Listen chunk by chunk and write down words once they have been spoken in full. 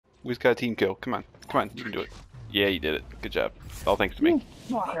We just got a team kill. Come on. Come on. You can do it. Yeah, you did it. Good job. All thanks to me.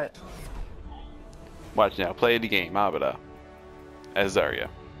 Watch now. Play the game. Abadah. As Zarya.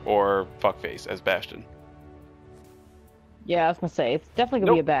 Or Fuckface as Bastion. Yeah, I was gonna say, it's definitely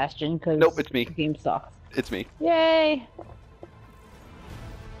gonna be a Bastion, because Nope, it's me. the game sucks. It's me. Yay!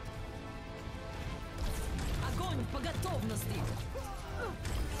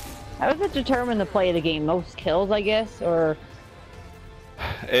 How does it determine the play of the game? Most kills, I guess, or...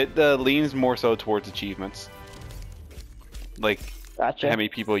 It leans more so towards achievements. Like, Gotcha. how many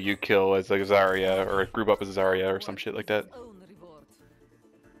people you kill as like a Zarya, or group up as a Zarya, or some shit like that.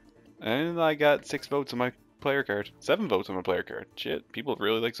 And I got 6 votes on my player card. 7 votes on my player card. Shit, people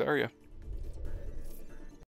really like Zarya.